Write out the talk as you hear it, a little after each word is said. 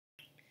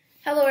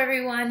Hello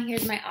everyone,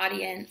 here's my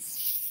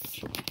audience.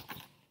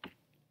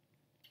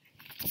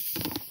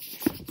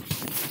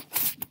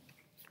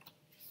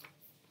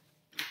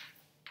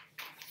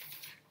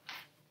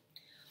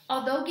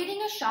 Although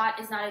getting a shot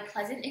is not a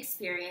pleasant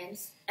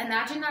experience,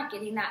 imagine not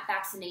getting that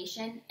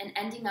vaccination and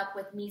ending up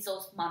with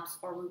measles, mumps,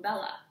 or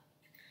rubella.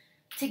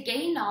 To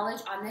gain knowledge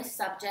on this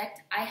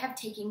subject, I have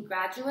taken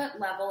graduate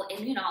level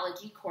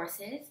immunology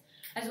courses,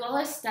 as well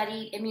as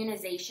studied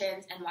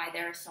immunizations and why they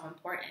are so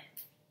important.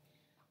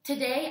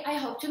 Today, I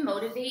hope to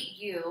motivate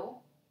you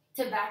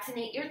to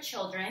vaccinate your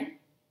children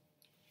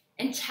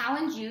and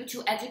challenge you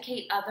to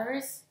educate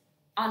others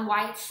on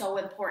why it's so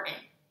important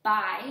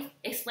by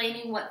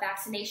explaining what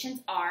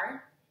vaccinations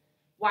are,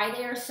 why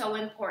they are so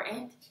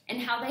important,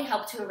 and how they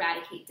help to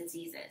eradicate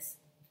diseases.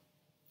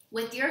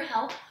 With your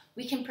help,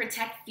 we can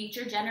protect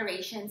future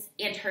generations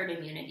and herd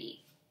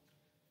immunity.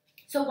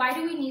 So why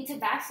do we need to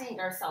vaccinate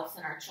ourselves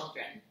and our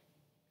children?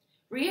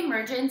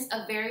 Reemergence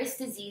of various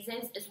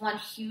diseases is one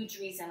huge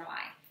reason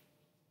why.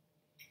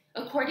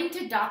 According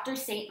to Dr.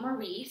 St.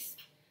 Maurice,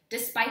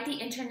 despite the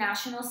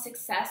international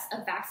success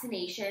of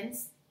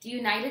vaccinations, the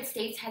United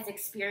States has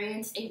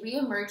experienced a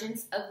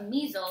reemergence of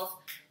measles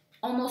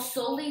almost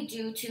solely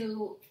due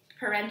to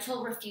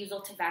parental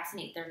refusal to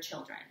vaccinate their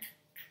children.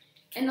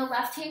 In the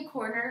left-hand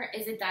corner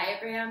is a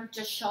diagram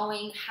just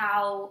showing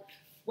how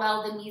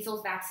well the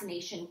measles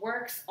vaccination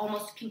works,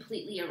 almost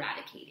completely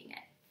eradicating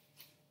it.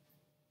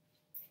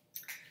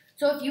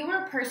 So if you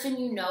were a person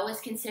you know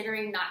is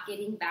considering not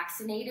getting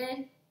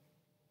vaccinated,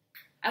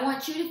 I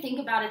want you to think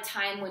about a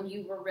time when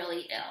you were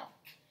really ill.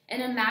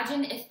 And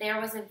imagine if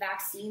there was a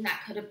vaccine that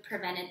could have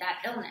prevented that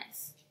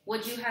illness.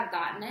 Would you have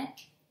gotten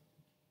it?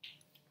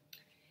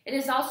 It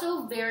is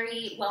also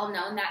very well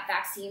known that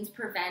vaccines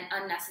prevent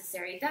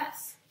unnecessary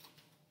deaths.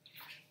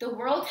 The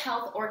World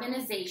Health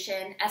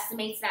Organization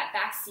estimates that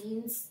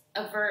vaccines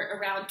avert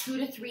around 2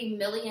 to 3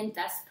 million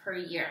deaths per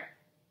year.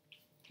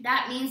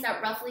 That means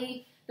that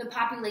roughly the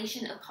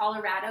population of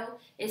Colorado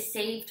is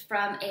saved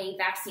from a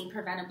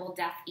vaccine-preventable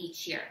death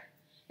each year.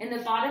 In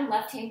the bottom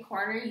left-hand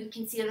corner, you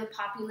can see the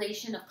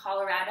population of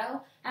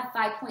Colorado at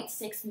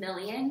 5.6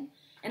 million.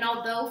 And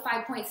although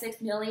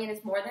 5.6 million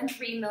is more than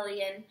 3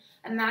 million,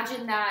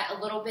 imagine that a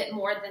little bit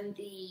more than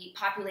the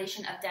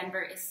population of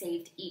Denver is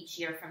saved each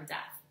year from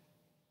death.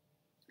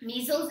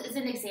 Measles is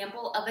an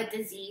example of a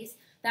disease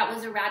that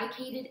was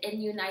eradicated in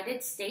the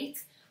United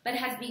States, but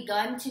has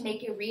begun to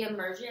make a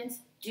reemergence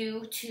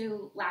due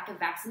to lack of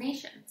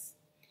vaccinations.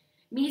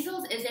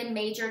 Measles is a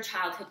major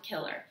childhood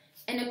killer.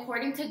 And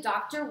according to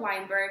Dr.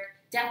 Weinberg,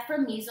 death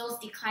from measles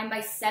declined by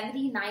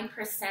 79%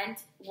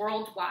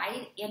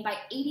 worldwide and by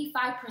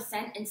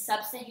 85% in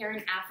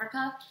sub-Saharan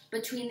Africa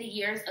between the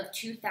years of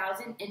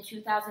 2000 and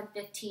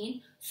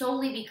 2015,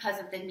 solely because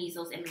of the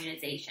measles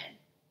immunization.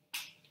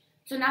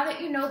 So now that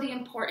you know the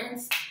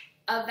importance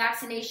of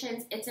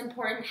vaccinations, it's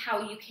important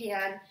how you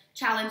can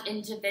challenge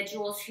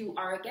individuals who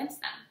are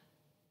against them.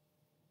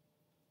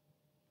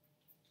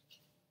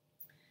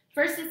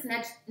 First, it's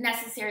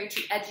necessary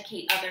to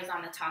educate others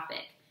on the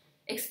topic.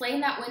 Explain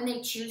that when they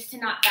choose to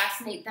not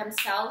vaccinate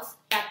themselves,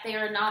 that they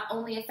are not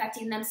only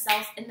affecting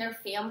themselves and their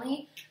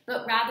family,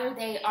 but rather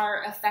they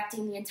are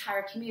affecting the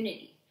entire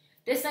community.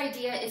 This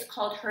idea is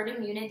called herd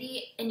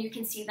immunity, and you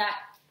can see that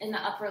in the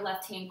upper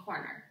left-hand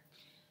corner.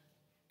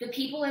 The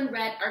people in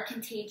red are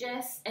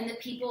contagious, and the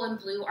people in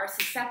blue are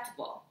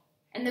susceptible,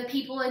 and the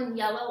people in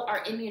yellow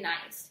are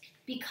immunized.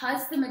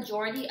 Because the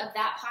majority of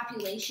that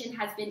population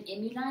has been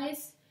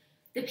immunized,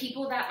 the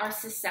people that are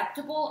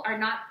susceptible are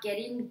not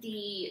getting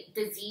the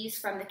disease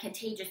from the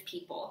contagious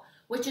people,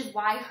 which is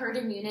why herd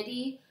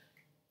immunity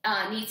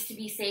needs to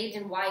be saved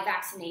and why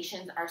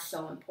vaccinations are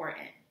so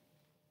important.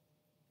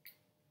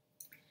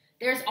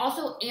 There's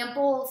also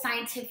ample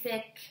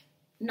scientific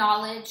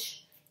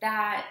knowledge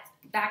that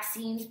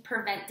vaccines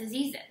prevent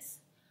diseases.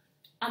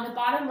 On the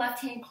bottom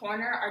left-hand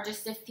corner are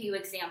just a few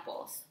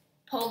examples: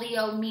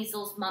 polio,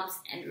 measles,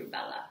 mumps, and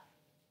rubella.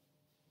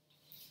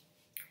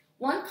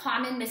 One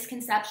common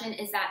misconception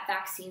is that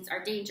vaccines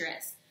are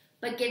dangerous,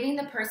 but giving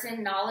the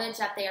person knowledge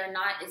that they are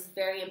not is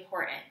very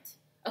important.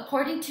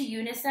 According to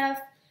UNICEF,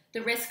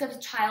 the risk of a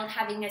child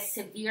having a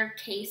severe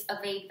case of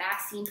a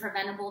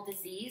vaccine-preventable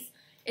disease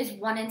is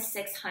 1 in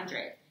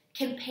 600,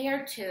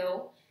 compared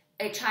to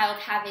a child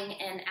having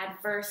an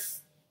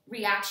adverse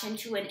reaction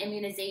to an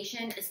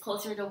immunization is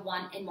closer to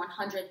 1 in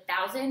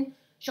 100,000,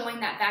 showing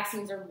that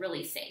vaccines are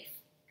really safe.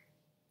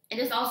 It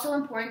is also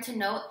important to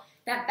note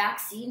that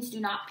vaccines do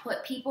not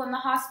put people in the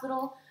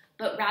hospital,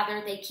 but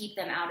rather they keep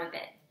them out of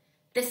it.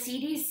 The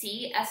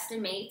CDC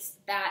estimates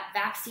that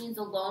vaccines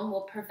alone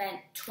will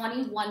prevent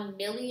 21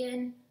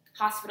 million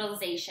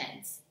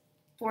hospitalizations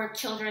for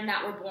children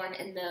that were born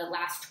in the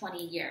last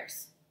 20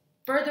 years,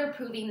 further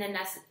proving that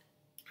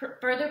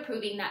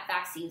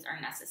vaccines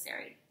are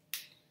necessary.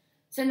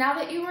 So now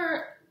that you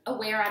are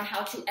aware on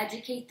how to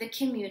educate the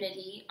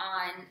community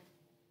on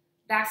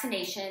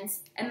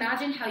vaccinations,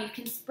 imagine how you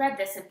can spread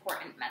this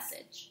important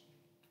message.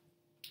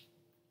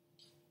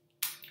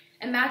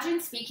 Imagine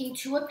speaking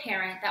to a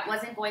parent that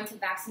wasn't going to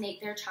vaccinate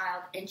their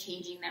child and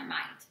changing their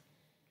mind.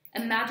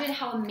 Imagine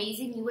how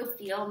amazing you would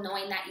feel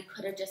knowing that you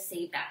could have just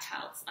saved that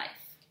child's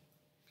life.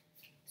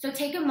 So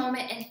take a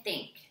moment and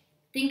think.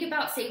 Think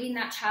about saving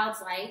that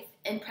child's life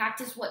and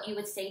practice what you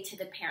would say to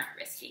the parent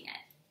risking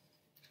it.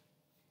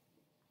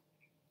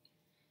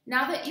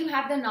 Now that you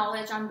have the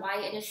knowledge on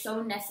why it is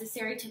so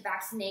necessary to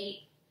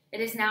vaccinate, it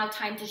is now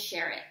time to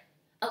share it.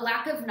 A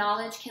lack of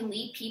knowledge can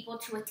lead people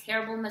to a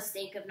terrible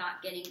mistake of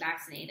not getting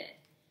vaccinated.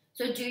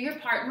 So do your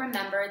part and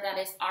remember that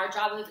it's our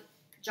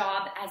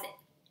job as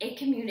a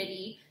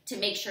community to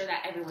make sure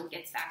that everyone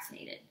gets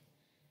vaccinated.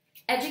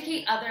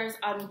 Educate others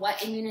on what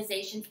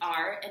immunizations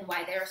are and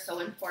why they are so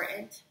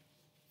important.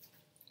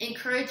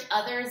 Encourage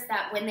others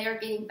that when they are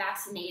getting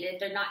vaccinated,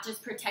 they're not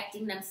just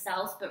protecting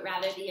themselves, but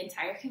rather the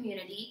entire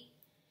community.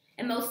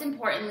 And most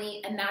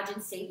importantly,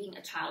 imagine saving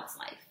a child's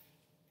life.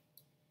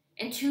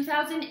 In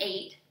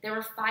 2008, there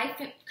were 5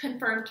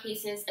 confirmed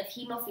cases of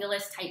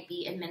Haemophilus type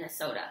B in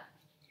Minnesota.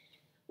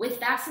 With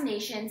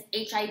vaccinations,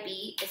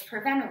 HIV is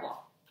preventable.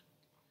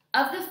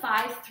 Of the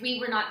 5, 3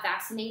 were not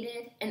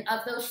vaccinated, and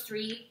of those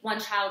 3, 1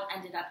 child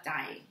ended up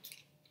dying.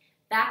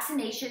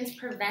 Vaccinations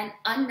prevent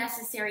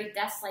unnecessary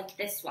deaths like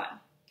this one.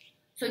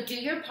 So do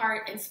your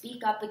part and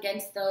speak up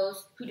against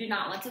those who do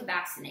not want to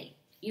vaccinate.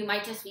 You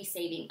might just be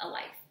saving a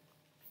life.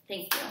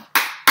 Thank you.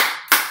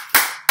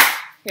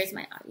 Here's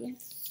my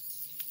audience.